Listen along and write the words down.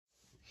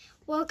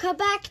Welcome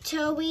back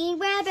to Wee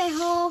Rabbit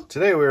Hole.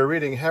 Today we are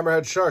reading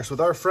Hammerhead Sharks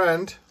with our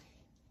friend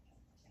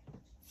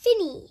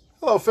Finny.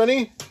 Hello,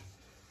 Finny.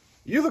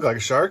 You look like a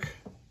shark.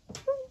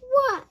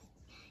 What?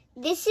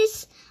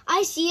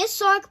 I see a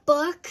shark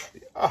book.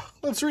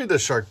 Let's read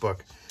this shark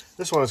book.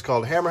 This one is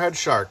called Hammerhead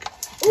Shark.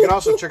 You can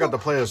also check out the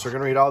playlist. We're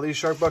going to read all these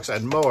shark books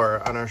and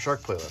more on our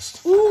shark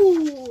playlist.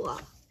 Ooh.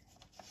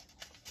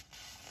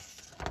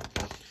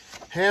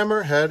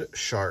 Hammerhead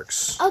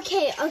Sharks.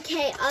 Okay.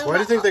 Why do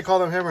you think they call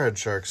them Hammerhead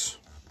Sharks?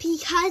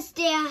 Because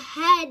their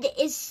head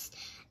is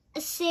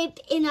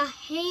shaped in a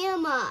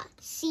hammer.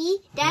 See?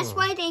 That's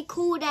why they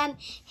call them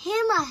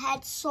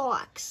Hammerhead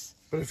Sharks.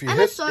 But if you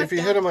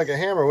hit them like a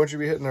hammer, wouldn't you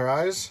be hitting their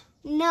eyes?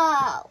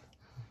 No.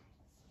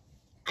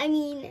 I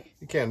mean...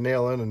 You can't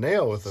nail in a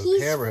nail with a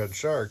hammerhead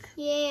shark.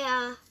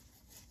 Yeah.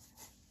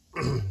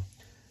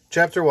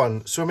 Chapter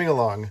 1, Swimming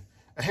Along.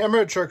 A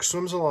hammerhead shark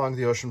swims along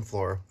the ocean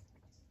floor.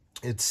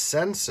 It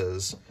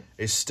senses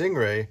a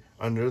stingray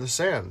under the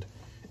sand.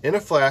 In a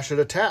flash, it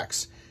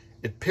attacks.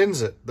 It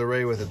pins the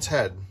ray with its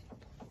head.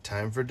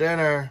 Time for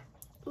dinner.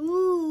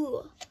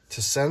 Ooh.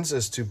 To sense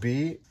is to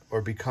be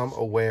or become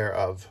aware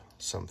of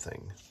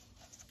something.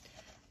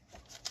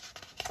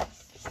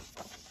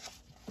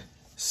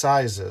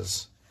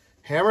 Sizes.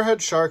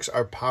 Hammerhead sharks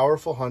are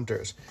powerful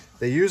hunters.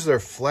 They use their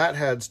flat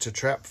heads to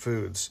trap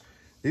foods.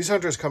 These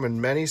hunters come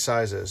in many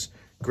sizes.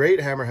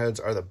 Great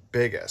hammerheads are the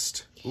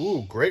biggest.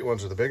 Ooh, great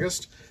ones are the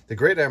biggest. The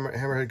great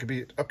hammerhead could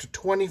be up to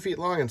 20 feet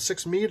long and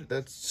 6 meters.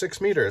 That's 6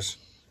 meters.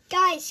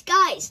 Guys.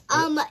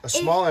 A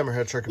small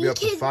hammerhead shark could be up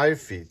to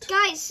 5 feet.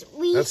 Guys,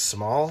 That's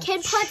small.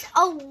 Can put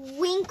a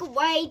link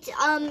right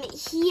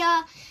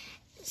here,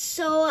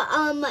 so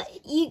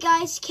you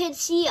guys can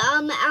see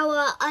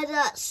our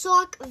other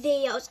shark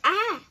videos.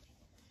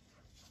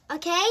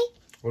 Okay.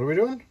 What are we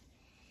doing?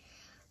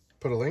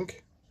 Put a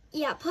link?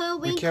 Yeah, put a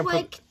link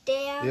right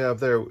there. Yeah, up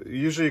there.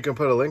 Usually you can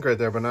put a link right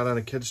there, but not on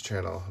a kid's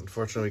channel.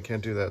 Unfortunately, we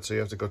can't do that. So you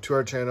have to go to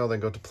our channel,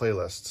 then go to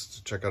playlists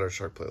to check out our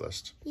shark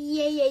playlist.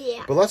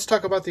 Yeah. But let's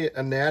talk about the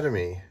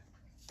anatomy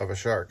of a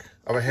shark,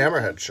 of a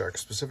hammerhead shark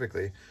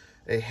specifically.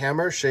 A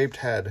hammer-shaped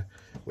head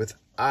with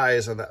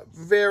eyes on the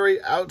very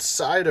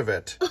outside of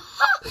it.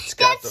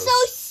 That's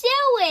so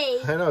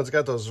silly. I know, it's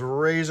got those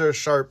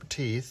razor-sharp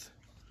teeth.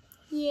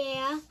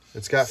 Yeah.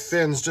 It's got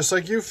fins, just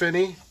like you,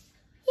 Finny.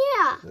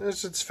 Yeah.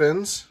 There's its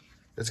fins.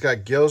 It's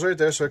got gills right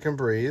there so it can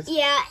breathe.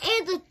 Yeah,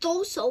 and a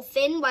dorsal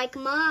fin like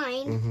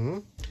mine. Mm-hmm.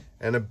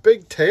 And a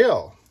big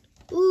tail.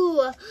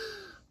 Ooh.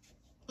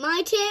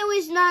 My tail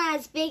is not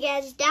as big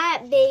as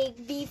that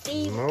big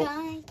beefy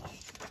guy.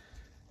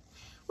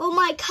 Well,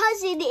 my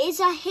cousin is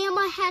a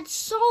hammerhead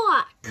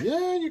shark.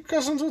 Yeah, you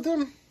cousins with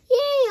him?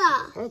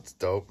 Yeah. That's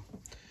dope.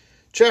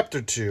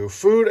 Chapter 2,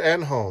 Food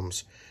and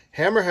Homes.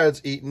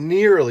 Hammerheads eat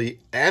nearly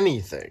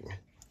anything.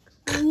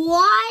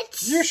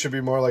 What? You should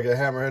be more like a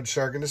hammerhead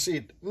shark and just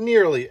eat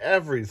nearly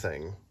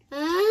everything.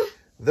 Huh?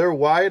 Their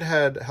wide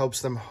head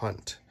helps them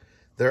hunt.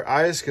 Their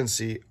eyes can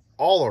see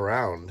all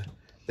around.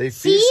 They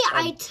feast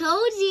on... I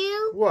told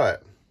you.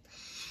 What?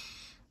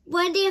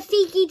 When they're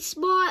thinking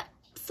smart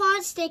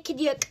thoughts, they can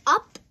look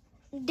up,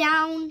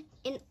 down,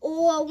 and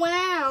all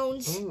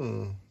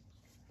around.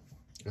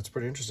 That's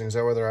pretty interesting. Is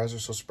that why their eyes are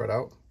so spread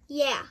out?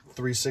 Yeah.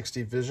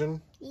 360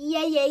 vision?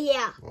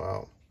 Yeah.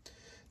 Wow.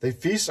 They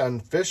feast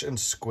on fish and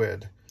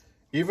squid.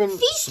 Even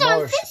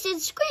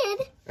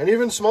And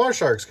even smaller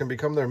sharks can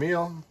become their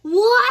meal.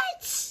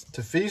 What?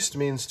 To feast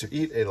means to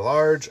eat a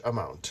large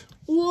amount.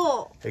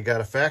 Whoa. Hey,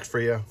 got a fact for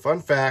you. Fun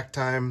fact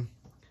time.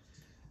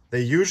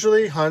 They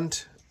usually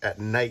hunt at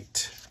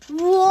night.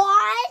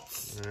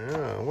 What?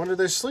 Yeah. When do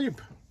they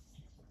sleep?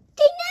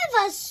 They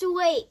never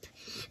sleep.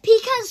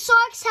 Because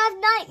sharks have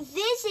night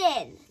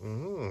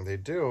vision. They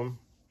do.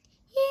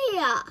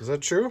 Yeah. Is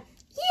that true?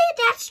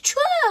 Yeah, that's true.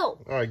 All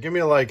right, give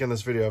me a like in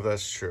this video if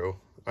that's true.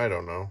 I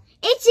don't know.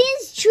 It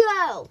is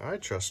true. I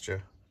trust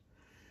you.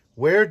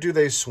 Where do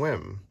they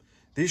swim?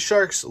 These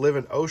sharks live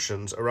in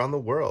oceans around the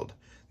world.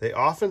 They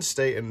often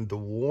stay in the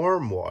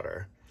warm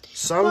water.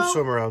 Some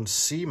swim around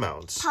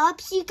seamounts.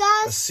 Pops, you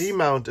guys? A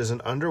seamount is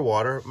an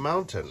underwater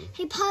mountain.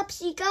 Hey,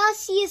 Pops, you guys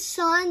see a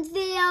sun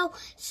video?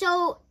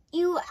 So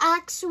you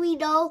actually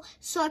know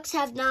sharks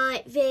have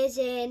night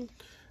vision.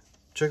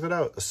 Check that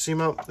out. A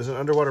seamount is an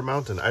underwater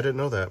mountain. I didn't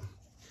know that.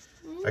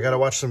 I gotta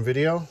watch some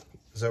video.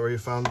 Is that where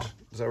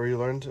you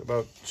learned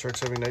about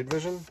sharks having night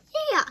vision?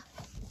 Yeah.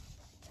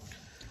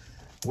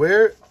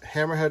 Where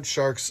hammerhead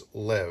sharks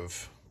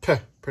live?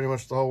 Pretty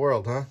much the whole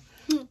world, huh?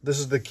 This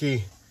is the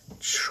key.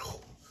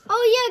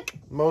 Oh, yeah.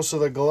 Most of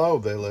the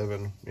globe they live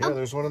in. Yeah,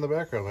 there's one in the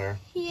background there.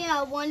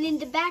 Yeah, one in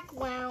the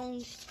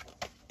background.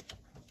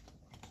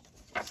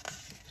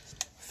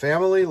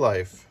 Family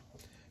life.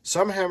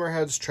 Some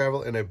hammerheads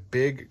travel in a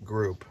big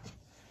group.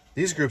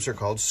 These groups are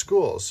called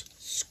schools.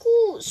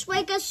 Schools,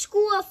 like a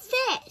school of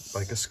fish.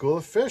 Like a school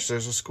of fish.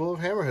 There's a school of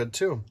hammerhead,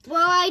 too.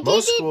 Well,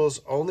 Most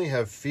schools only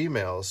have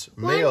females.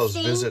 Males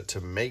visit to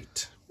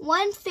mate.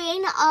 One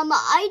thing,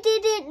 I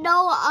didn't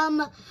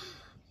know,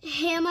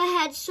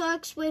 hammerhead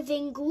sharks live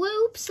in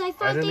groups. I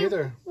thought I didn't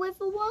either. live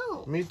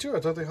alone. Me too.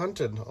 I thought they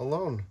hunted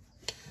alone.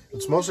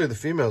 It's mostly the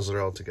females that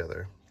are all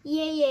together.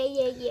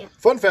 Yeah.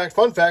 Fun fact.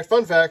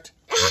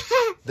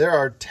 There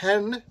are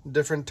 10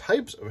 different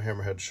types of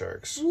hammerhead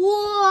sharks.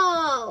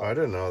 Whoa! I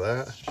didn't know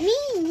that. Me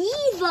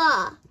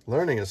neither.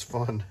 Learning is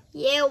fun.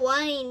 Yeah,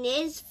 learning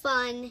is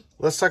fun.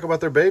 Let's talk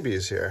about their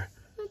babies here.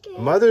 Okay.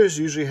 Mothers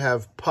usually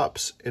have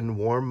pups in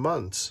warm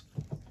months.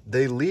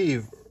 They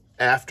leave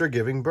after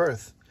giving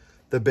birth.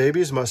 The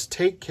babies must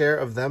take care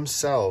of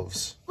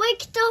themselves.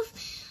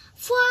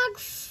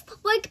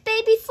 Like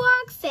baby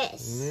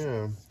frogfish.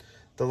 Yeah.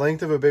 The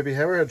length of a baby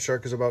hammerhead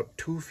shark is about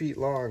 2 feet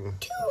long.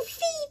 2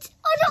 feet.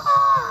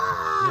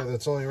 Oh, Yeah,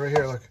 that's only right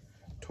here. Look,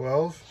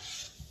 12,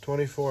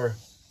 24.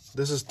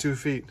 This is 2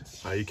 feet.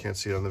 You can't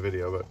see it on the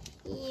video, but...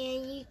 Yeah,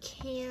 you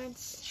can't.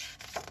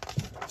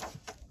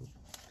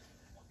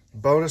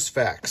 Bonus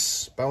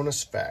facts.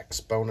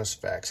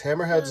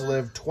 Hammerheads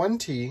live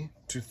 20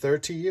 to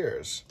 30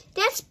 years.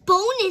 That's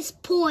bonus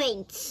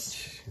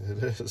points.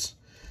 It is.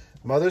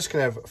 Mothers can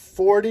have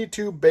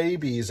 42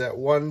 babies at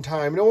one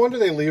time. No wonder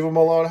they leave them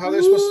alone. How are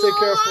they supposed to take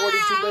care of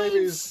 42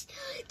 babies?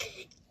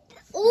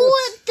 Or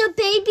the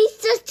babies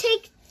just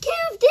take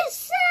care of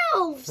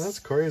themselves. That's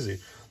crazy.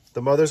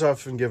 The mothers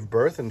often give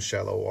birth in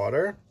shallow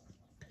water.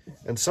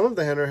 And some of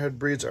the hammerhead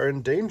breeds are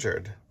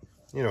endangered.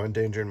 You know,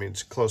 endangered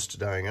means close to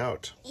dying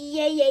out.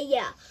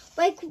 Yeah.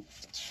 Like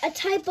a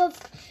type of...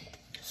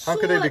 How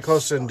could they be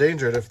close to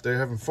endangered if they're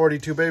having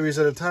 42 babies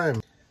at a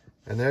time?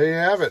 And there you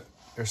have it.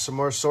 There's some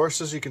more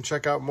sources. You can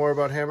check out more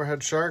about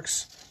hammerhead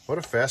sharks. What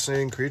a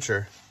fascinating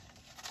creature.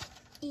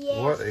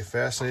 Yeah. What a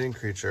fascinating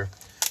creature.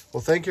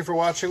 Well, thank you for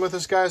watching with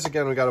us, guys.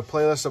 Again, we got a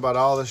playlist about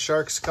all the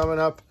sharks coming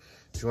up.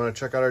 If you want to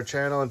check out our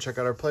channel and check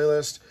out our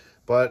playlist.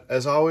 But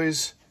as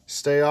always,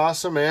 stay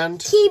awesome and...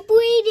 keep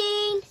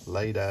reading.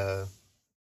 Later.